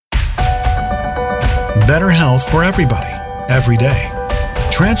better health for everybody, every day.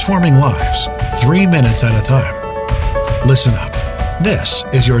 Transforming lives, 3 minutes at a time. Listen up. This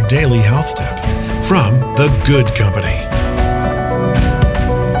is your daily health tip from The Good Company.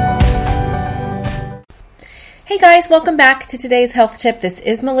 Hey guys, welcome back to today's health tip. This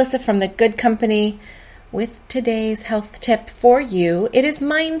is Melissa from The Good Company with today's health tip for you. It is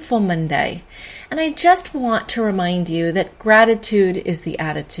Mindful Monday, and I just want to remind you that gratitude is the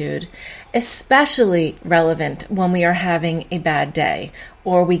attitude, especially relevant when we are having a bad day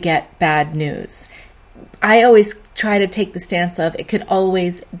or we get bad news. I always try to take the stance of it could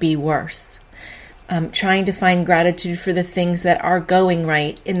always be worse. Trying to find gratitude for the things that are going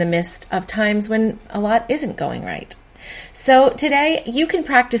right in the midst of times when a lot isn't going right. So today, you can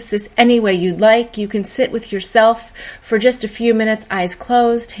practice this any way you'd like. You can sit with yourself for just a few minutes, eyes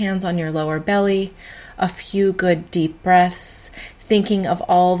closed, hands on your lower belly, a few good deep breaths, thinking of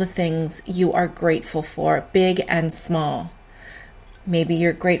all the things you are grateful for, big and small. Maybe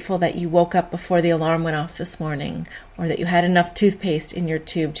you're grateful that you woke up before the alarm went off this morning, or that you had enough toothpaste in your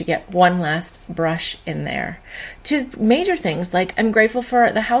tube to get one last brush in there. To major things like I'm grateful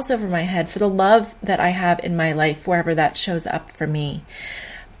for the house over my head, for the love that I have in my life, wherever that shows up for me.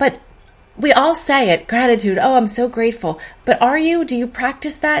 But we all say it, gratitude, oh, I'm so grateful. But are you? Do you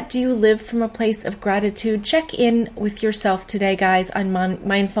practice that? Do you live from a place of gratitude? Check in with yourself today, guys, on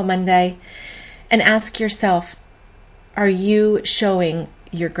Mindful Monday, and ask yourself, are you showing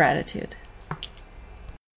your gratitude?